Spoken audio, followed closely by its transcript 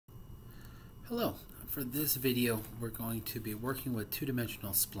Hello. For this video, we're going to be working with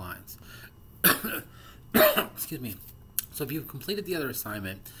two-dimensional splines. Excuse me. So if you've completed the other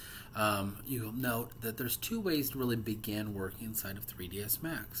assignment, you'll note that there's two ways to really begin working inside of 3ds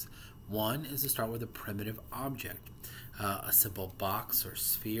Max. One is to start with a primitive object, a simple box or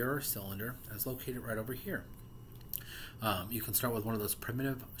sphere or cylinder that's located right over here. You can start with one of those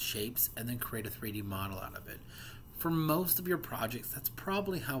primitive shapes and then create a 3D model out of it. For most of your projects, that's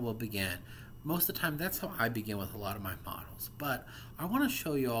probably how we'll begin. Most of the time, that's how I begin with a lot of my models. But I want to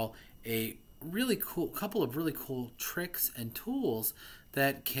show you all a couple of really cool tricks and tools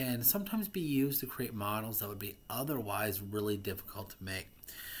that can sometimes be used to create models that would be otherwise really difficult to make.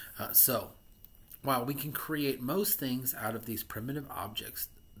 So while we can create most things out of these primitive objects,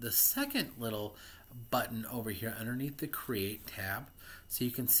 the second little button over here underneath the Create tab, so you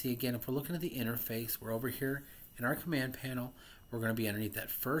can see again, if we're looking at the interface, we're over here in our command panel. We're going to be underneath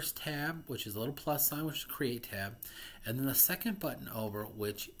that first tab, which is a little plus sign, which is Create tab, and then the second button over,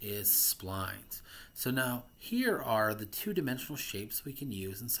 which is Splines. So now here are the two-dimensional shapes we can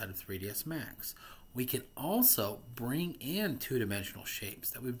use inside of 3ds Max. We can also bring in two-dimensional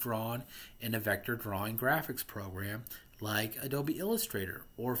shapes that we've drawn in a vector drawing graphics program like Adobe Illustrator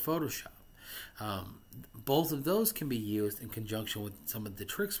or Photoshop. Both of those can be used in conjunction with some of the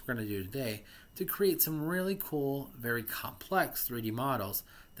tricks we're going to do today to create some really cool, very complex 3D models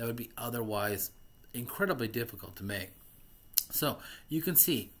that would be otherwise incredibly difficult to make. So you can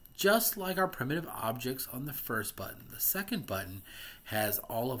see, just like our primitive objects on the first button, the second button has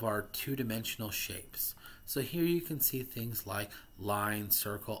all of our two-dimensional shapes. So here you can see things like line,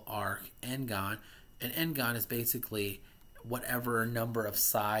 circle, arc, n-gon, and n-gon is basically whatever number of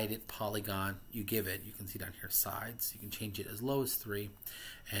side polygon you give it. You can see down here sides. You can change it as low as 3,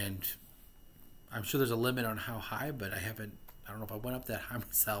 and I'm sure there's a limit on how high, but I don't know if I went up that high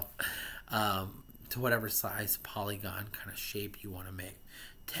myself, to whatever size polygon kind of shape you want to make.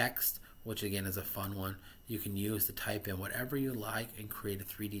 Text, which again is a fun one, you can use to type in whatever you like and create a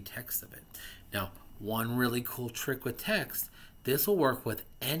 3D text of it. Now, one really cool trick with text, this will work with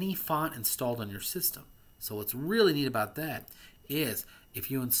any font installed on your system. So what's really neat about that is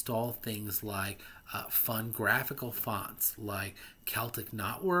if you install things like fun graphical fonts like Celtic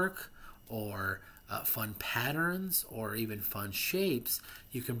Knotwork or fun patterns or even fun shapes,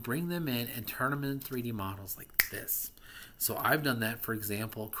 you can bring them in and turn them into 3D models like this. So I've done that, for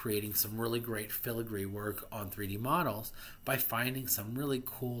example, creating some really great filigree work on 3D models by finding some really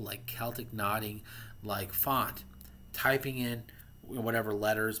cool like Celtic knotting like font, typing in whatever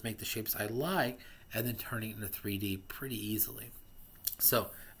letters make the shapes I like, and then turning it into 3D pretty easily. So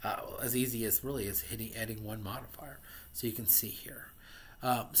as easy as really is adding one modifier. So you can see here.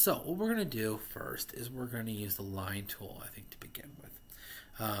 So what we're going to do first is we're going to use the line tool, I think, to begin with.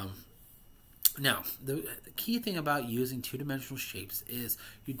 Now, the key thing about using two-dimensional shapes is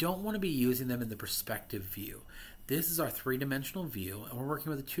you don't want to be using them in the perspective view. This is our three-dimensional view, and we're working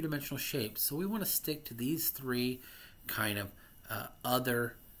with a two-dimensional shape, so we want to stick to these three kind of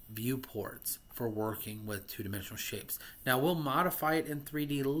other viewports for working with two-dimensional shapes. Now, we'll modify it in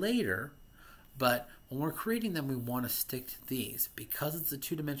 3D later, but when we're creating them, we want to stick to these. Because it's a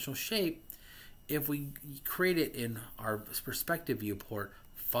two-dimensional shape, if we create it in our perspective viewport,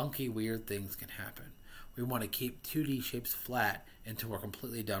 funky, weird things can happen. We want to keep 2D shapes flat until we're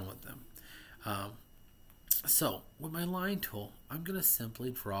completely done with them. So with my line tool, I'm going to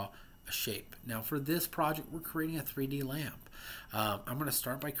simply draw a shape. Now for this project, we're creating a 3D lamp. I'm going to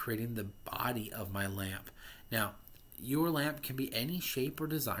start by creating the body of my lamp. Now, your lamp can be any shape or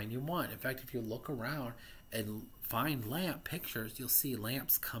design you want. In fact, if you look around and find lamp pictures, you'll see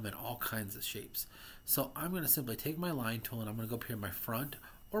lamps come in all kinds of shapes. So I'm going to simply take my line tool and I'm going to go up here in my front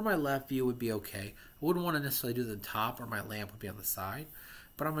or my left view would be okay. I wouldn't want to necessarily do the top or my lamp would be on the side,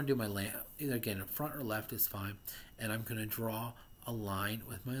 but I'm going to do my lamp, either again in front or left is fine, and I'm going to draw a line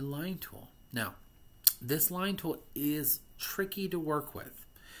with my line tool. Now, this line tool is tricky to work with,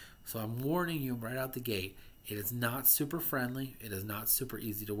 so I'm warning you right out the gate. It is not super friendly. It is not super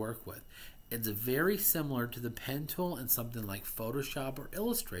easy to work with. It's very similar to the pen tool in something like Photoshop or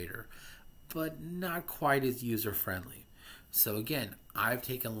Illustrator, but not quite as user-friendly. So again, I've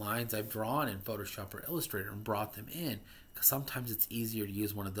taken lines I've drawn in Photoshop or Illustrator and brought them in, because sometimes it's easier to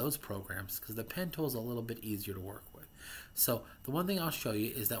use one of those programs because the pen tool is a little bit easier to work with. So the one thing I'll show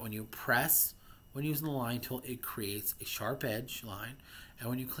you is that when you press, when using the line tool, it creates a sharp edge line, and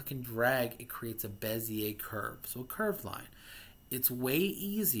when you click and drag, it creates a Bezier curve, so a curved line. It's way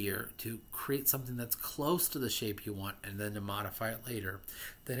easier to create something that's close to the shape you want and then to modify it later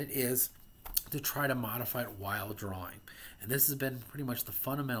than it is to try to modify it while drawing. And this has been pretty much the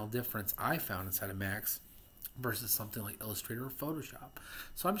fundamental difference I found inside of Max versus something like Illustrator or Photoshop.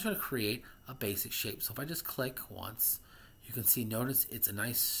 So I'm just going to create a basic shape. So if I just click once, you can see, notice it's a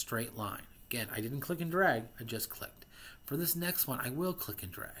nice straight line. Again, I didn't click and drag, I just clicked. For this next one, I will click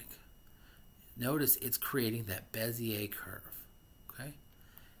and drag. Notice it's creating that Bezier curve. Okay?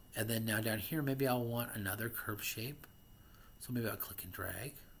 And then now down here, maybe I'll want another curve shape. So maybe I'll click and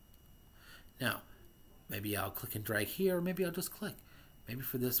drag. Now, maybe I'll click and drag here, or maybe I'll just click. Maybe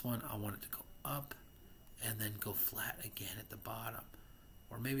for this one, I want it to go up and then go flat again at the bottom.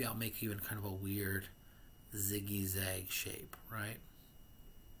 Or maybe I'll make even kind of a weird ziggy-zag shape, right?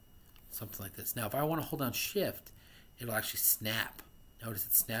 Something like this. Now, if I want to hold down Shift, it'll actually snap. Notice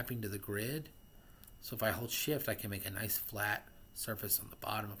it's snapping to the grid. So if I hold Shift, I can make a nice flat surface on the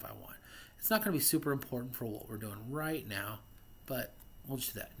bottom if I want. It's not going to be super important for what we're doing right now, but we'll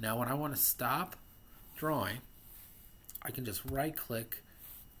just do that. Now, when I want to stop drawing, I can just right-click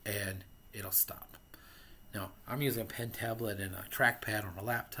and it'll stop. Now, I'm using a pen tablet and a trackpad on a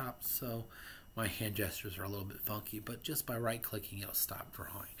laptop, so my hand gestures are a little bit funky, but just by right-clicking, it'll stop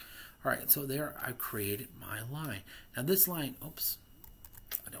drawing. All right, so there I've created my line. Now this line, oops,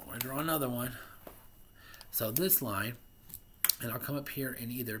 I don't want to draw another one. So this line, and I'll come up here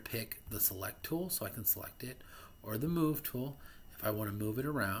and either pick the Select tool, so I can select it, or the Move tool, if I want to move it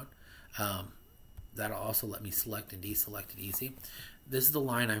around. That'll also let me select and deselect it easy. This is the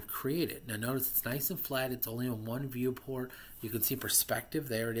line I've created. Now notice it's nice and flat. It's only on one viewport. You can see perspective.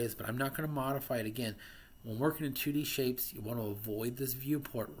 There it is, but I'm not going to modify it again. When working in 2D shapes, you want to avoid this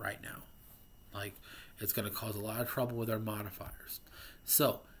viewport right now. Like, it's going to cause a lot of trouble with our modifiers.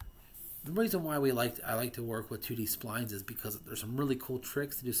 So, the reason why I like to work with 2D splines is because there's some really cool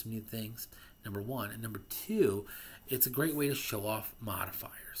tricks to do some new things, number one. And number two, it's a great way to show off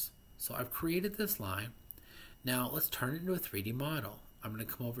modifiers. So I've created this line. Now let's turn it into a 3D model. I'm going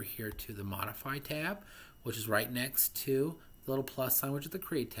to come over here to the Modify tab, which is right next to the little plus sign, which is the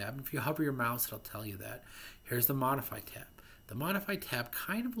Create tab. If you hover your mouse, it'll tell you that. Here's the Modify tab. The Modify tab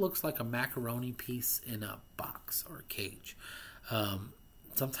kind of looks like a macaroni piece in a box or a cage.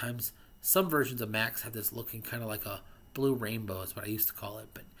 Sometimes some versions of Max have this looking kind of like a blue rainbow is what I used to call it,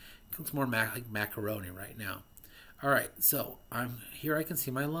 but it looks more like macaroni right now. All right, so here I can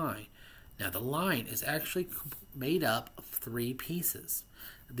see my line. Now the line is actually made up of 3 pieces.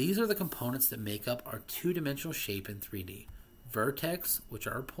 These are the components that make up our 2-dimensional shape in 3D. Vertex, which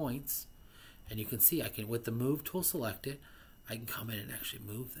are our points, and you can see I can, with the Move tool selected, I can come in and actually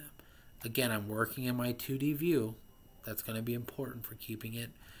move them. Again, I'm working in my 2D view. That's going to be important for keeping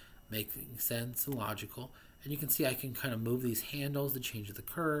it making sense and logical. And you can see I can kind of move these handles to change the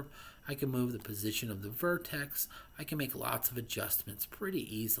curve. I can move the position of the vertex. I can make lots of adjustments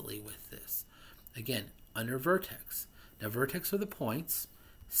pretty easily with this. Again, under vertex. Now vertex are the points.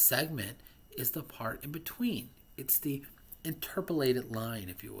 Segment is the part in between. It's the interpolated line,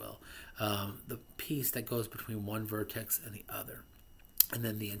 if you will. The piece that goes between one vertex and the other. And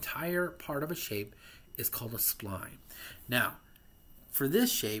then the entire part of a shape is called a spline. Now, for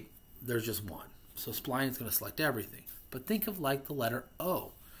this shape, there's just one. So Spline is going to select everything. But think of like the letter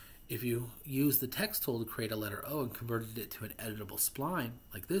O. If you use the text tool to create a letter O and converted it to an editable spline,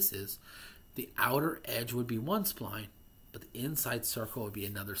 like this is, the outer edge would be one spline, but the inside circle would be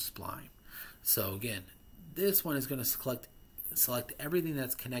another spline. So again, this one is going to select everything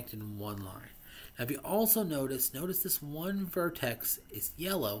that's connected in one line. Now if you also notice this one vertex is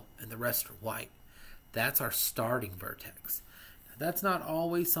yellow and the rest are white. That's our starting vertex. Now, that's not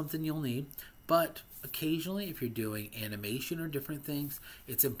always something you'll need, but occasionally if you're doing animation or different things,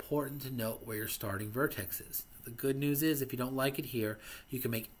 it's important to note where your starting vertex is. The good news is if you don't like it here, you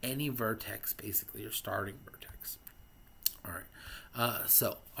can make any vertex basically your starting vertex. All right,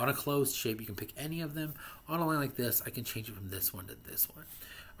 so on a closed shape, you can pick any of them. On a line like this, I can change it from this one to this one.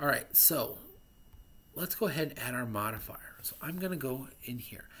 All right, so let's go ahead and add our modifier. So I'm going to go in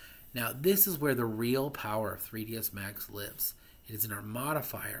here. Now, this is where the real power of 3ds Max lives. It is in our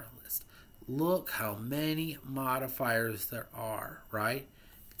modifier list. Look how many modifiers there are, right?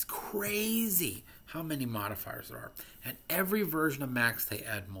 It's crazy how many modifiers there are. And every version of Max, they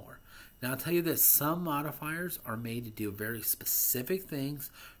add more. Now, I'll tell you this, some modifiers are made to do very specific things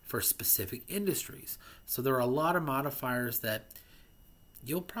for specific industries. So there are a lot of modifiers that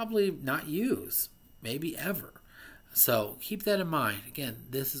you'll probably not use, maybe ever. So keep that in mind. Again,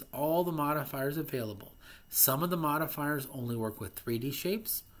 this is all the modifiers available. Some of the modifiers only work with 3D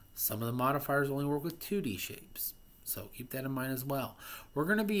shapes. Some of the modifiers only work with 2D shapes. So keep that in mind as well. We're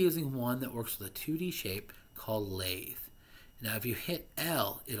going to be using one that works with a 2D shape called Lathe. Now if you hit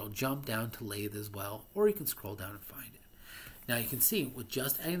L, it'll jump down to lathe as well, or you can scroll down and find it. Now you can see with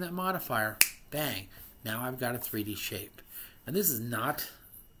just adding that modifier, bang, now I've got a 3D shape. And this is not,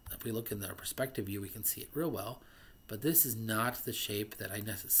 if we look in the perspective view, we can see it real well, but this is not the shape that I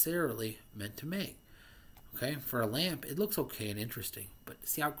necessarily meant to make. Okay, for a lamp, it looks okay and interesting, but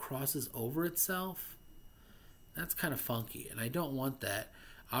see how it crosses over itself? That's kind of funky, and I don't want that.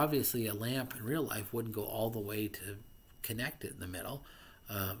 Obviously, a lamp in real life wouldn't go all the way to connect it in the middle.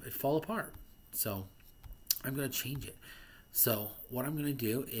 It'd fall apart. So I'm going to change it. So what I'm going to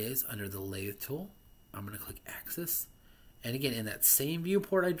do is, under the lathe tool, I'm going to click axis. And again, in that same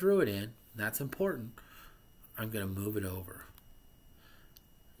viewport I drew it in, that's important, I'm going to move it over.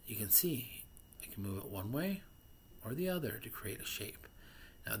 You can see I can move it one way or the other to create a shape.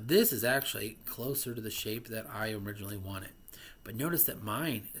 Now this is actually closer to the shape that I originally wanted. But notice that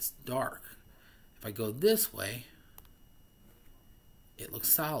mine is dark. If I go this way, it looks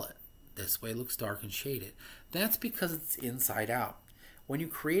solid. This way it looks dark and shaded. That's because it's inside out. When you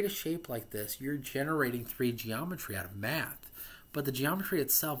create a shape like this, you're generating 3D geometry out of math. But the geometry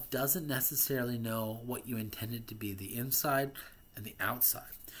itself doesn't necessarily know what you intended to be the inside and the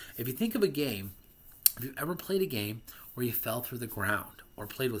outside. If you think of a game, if you've ever played a game where you fell through the ground, or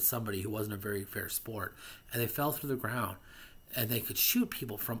played with somebody who wasn't a very fair sport, and they fell through the ground, and they could shoot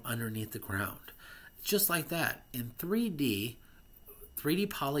people from underneath the ground. Just like that. In 3D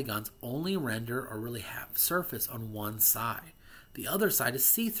polygons only render or really have surface on one side. The other side is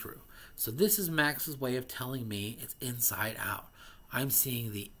see-through. So this is Max's way of telling me it's inside out. I'm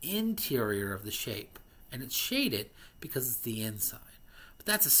seeing the interior of the shape, and it's shaded because it's the inside. But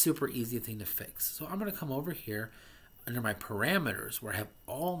that's a super easy thing to fix. So I'm going to come over here under my parameters where I have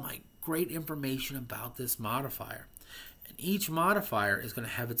all my great information about this modifier. And each modifier is going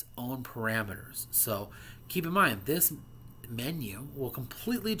to have its own parameters. So keep in mind, this menu will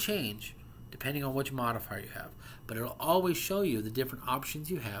completely change depending on which modifier you have. But it'll always show you the different options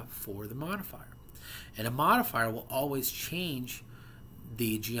you have for the modifier. And a modifier will always change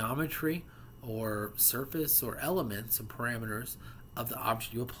the geometry or surface or elements and parameters of the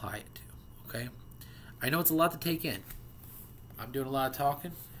object you apply it to. Okay? I know it's a lot to take in. I'm doing a lot of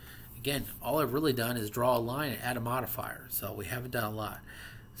talking. Again, all I've really done is draw a line and add a modifier. So we haven't done a lot.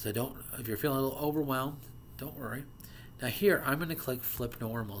 So if you're feeling a little overwhelmed, don't worry. Now here, I'm going to click flip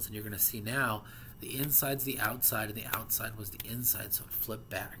normals, and you're going to see now the inside's the outside and the outside was the inside, so it flipped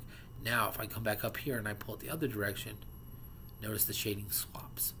back. Now if I come back up here and I pull it the other direction, notice the shading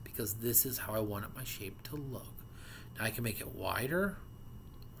swaps, because this is how I wanted my shape to look. Now I can make it wider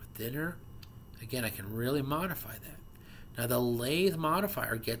or thinner. Again, I can really modify that. Now the lathe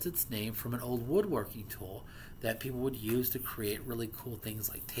modifier gets its name from an old woodworking tool that people would use to create really cool things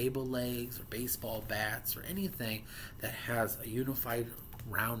like table legs or baseball bats or anything that has a unified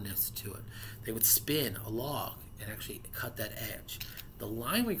roundness to it. They would spin a log and actually cut that edge. The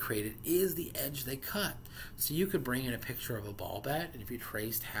line we created is the edge they cut. So you could bring in a picture of a ball bat, and if you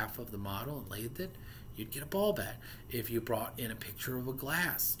traced half of the model and lathed it, you'd get a ball bat. If you brought in a picture of a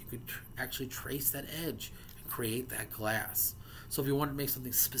glass, you could actually trace that edge and create that glass. So if you wanted to make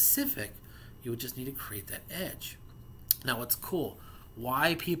something specific, you would just need to create that edge. Now what's cool,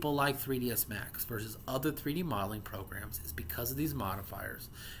 why people like 3ds Max versus other 3D modeling programs is because of these modifiers.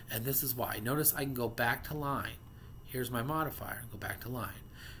 And this is why. Notice I can go back to line. Here's my modifier, go back to line.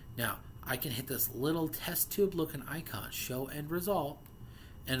 Now I can hit this little test tube looking icon, show end result,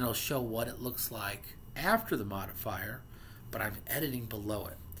 and it'll show what it looks like after the modifier, but I'm editing below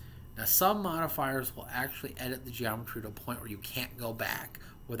it. Now some modifiers will actually edit the geometry to a point where you can't go back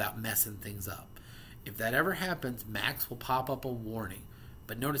without messing things up. If that ever happens, Max will pop up a warning.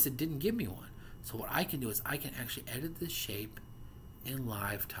 But notice it didn't give me one. So what I can do is I can actually edit this shape in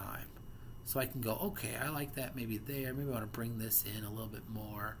live time. So I can go, okay, I like that maybe there. Maybe I want to bring this in a little bit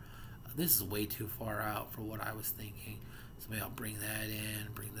more. This is way too far out for what I was thinking. So maybe I'll bring that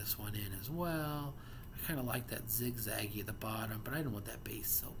in, bring this one in as well. I kind of like that zigzaggy at the bottom, but I don't want that base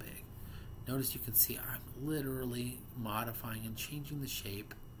so big. Notice you can see I'm literally modifying and changing the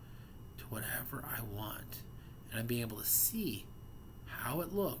shape to whatever I want. And I'm being able to see how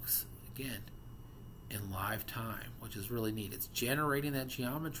it looks, again, in live time, which is really neat. It's generating that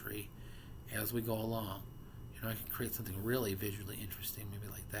geometry as we go along. You know, I can create something really visually interesting,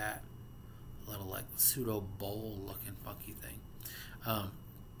 maybe like that. A little like pseudo bowl looking funky thing.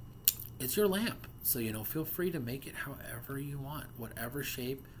 It's your lamp, so feel free to make it however you want, whatever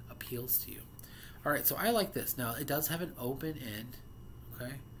shape appeals to you. Alright, so I like this. Now it does have an open end.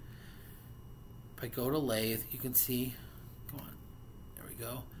 Okay. If I go to lathe, you can see, go on, there we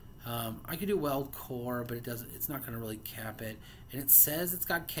go. I could do weld core, but it's not going to really cap it. And it says it's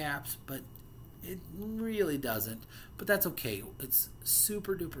got caps, but it really doesn't. But that's okay. It's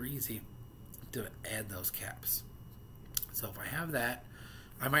super duper easy to add those caps. So if I have that,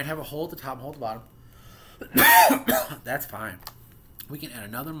 I might have a hole at the top, hole at the bottom. That's fine. We can add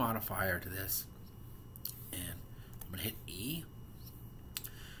another modifier to this. And I'm going to hit E.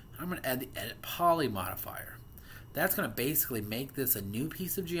 I'm going to add the Edit Poly modifier. That's going to basically make this a new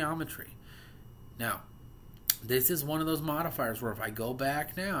piece of geometry. Now, this is one of those modifiers where if I go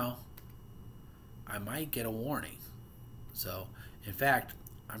back now, I might get a warning. So, in fact,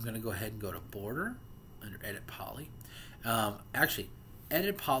 I'm going to go ahead and go to Border under Edit Poly. Actually,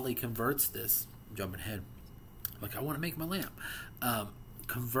 Edit Poly converts this. I'm jumping ahead. Like, I want to make my lamp.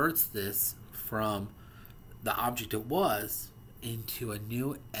 Converts this from the object it was into a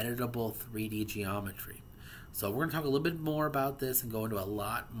new editable 3D geometry. So we're going to talk a little bit more about this and go into a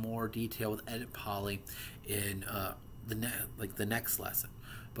lot more detail with Edit Poly in the next lesson.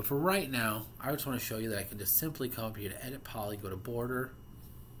 But for right now, I just want to show you that I can just simply come up here to Edit Poly, go to Border,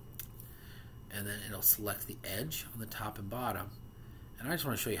 and then it'll select the edge on the top and bottom. And I just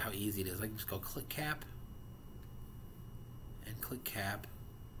want to show you how easy it is. I can just go click cap and click cap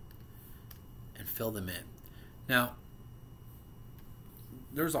and fill them in. Now,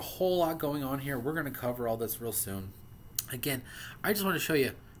 there's a whole lot going on here. We're going to cover all this real soon. Again, I just want to show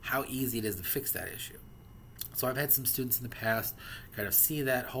you how easy it is to fix that issue. So I've had some students in the past kind of see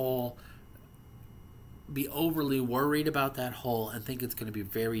that hole, be overly worried about that hole, and think it's going to be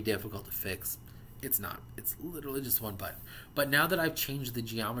very difficult to fix. It's not. It's literally just one button. But now that I've changed the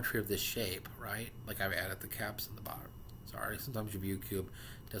geometry of this shape, right, like I've added the caps in the bottom. Sorry, sometimes your ViewCube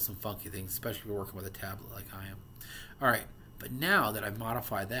does some funky things, especially if you're working with a tablet like I am. All right. But now that I've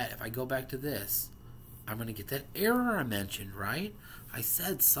modified that, if I go back to this, I'm going to get that error I mentioned, right? I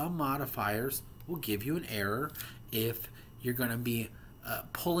said some modifiers will give you an error if you're going to be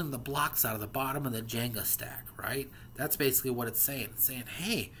pulling the blocks out of the bottom of the Jenga stack, right? That's basically what it's saying. It's saying,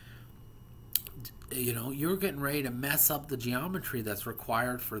 hey, you know, you're getting ready to mess up the geometry that's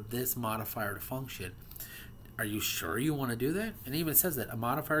required for this modifier to function. Are you sure you want to do that? And it even says that a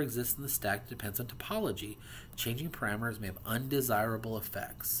modifier exists in the stack that depends on topology. Changing parameters may have undesirable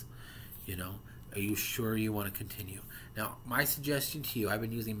effects. You know, are you sure you want to continue? Now, my suggestion to you, I've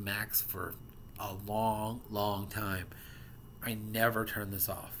been using Max for a long, long time. I never turn this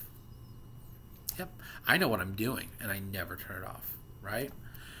off. Yep, I know what I'm doing, and I never turn it off, right?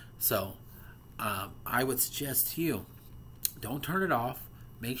 So, I would suggest to you, don't turn it off.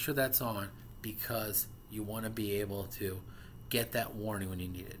 Make sure that's on, because you want to be able to get that warning when you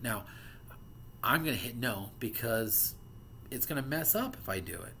need it. Now, I'm going to hit no because it's going to mess up if I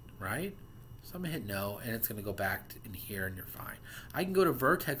do it, right? So I'm going to hit no, and it's going to go back in here, and you're fine. I can go to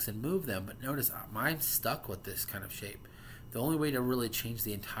vertex and move them, but notice mine's stuck with this kind of shape. The only way to really change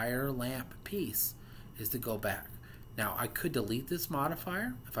the entire lamp piece is to go back. Now, I could delete this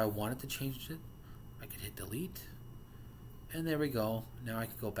modifier. If I wanted to change it, I could hit delete. And there we go. Now I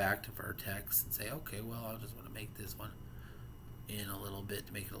can go back to vertex and say, okay, well, I just want to make this one in a little bit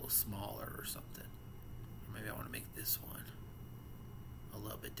to make it a little smaller or something. Or maybe I want to make this one a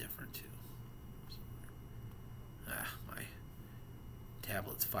little bit different too. My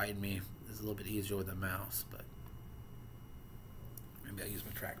tablet's fighting me. It's a little bit easier with a mouse, but maybe I'll use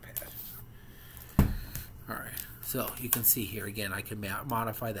my trackpad. Alright, so you can see here again, I can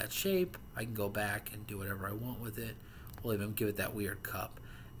modify that shape. I can go back and do whatever I want with it. We'll even give it that weird cup,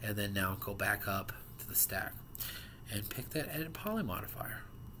 and then now go back up to the stack and pick that Edit Poly modifier.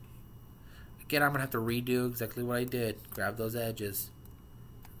 Again, I'm going to have to redo exactly what I did. Grab those edges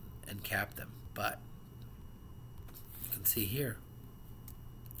and cap them, but you can see here,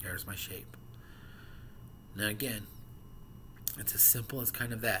 there's my shape. Now again, it's as simple as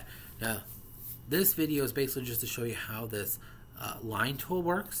kind of that. Now, this video is basically just to show you how this line tool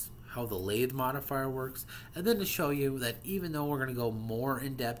works, how the Lathe Modifier works, and then to show you that even though we're going to go more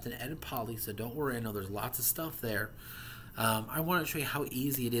in depth in Edit Poly, so don't worry, I know there's lots of stuff there, I want to show you how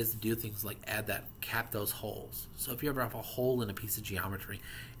easy it is to do things like cap those holes. So if you ever have a hole in a piece of geometry,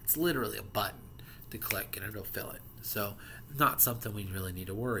 it's literally a button to click and it'll fill it. So not something we really need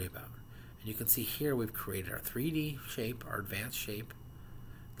to worry about. And you can see here we've created our 3D shape, our advanced shape.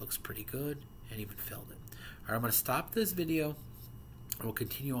 Looks pretty good, and even filled it. All right, I'm going to stop this video. We'll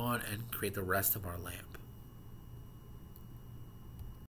continue on and create the rest of our lamp.